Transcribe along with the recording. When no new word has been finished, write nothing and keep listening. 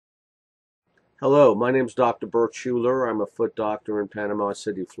Hello, my name is Dr. Bert Schuler. I'm a foot doctor in Panama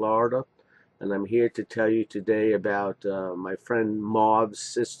City, Florida, and I'm here to tell you today about my friend Marv's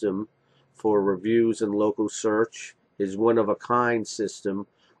system for reviews and local search. His one-of-a-kind system,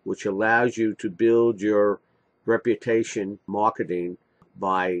 which allows you to build your reputation marketing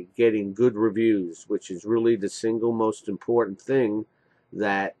by getting good reviews, which is really the single most important thing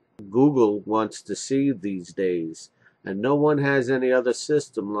that Google wants to see these days. And no one has any other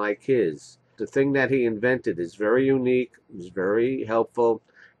system like his. The thing that he invented is very unique, is very helpful.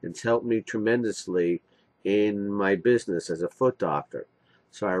 It's helped me tremendously in my business as a foot doctor.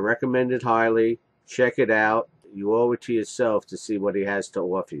 So I recommend it highly. Check it out. You owe it to yourself to see what he has to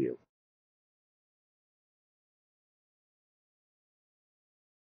offer you.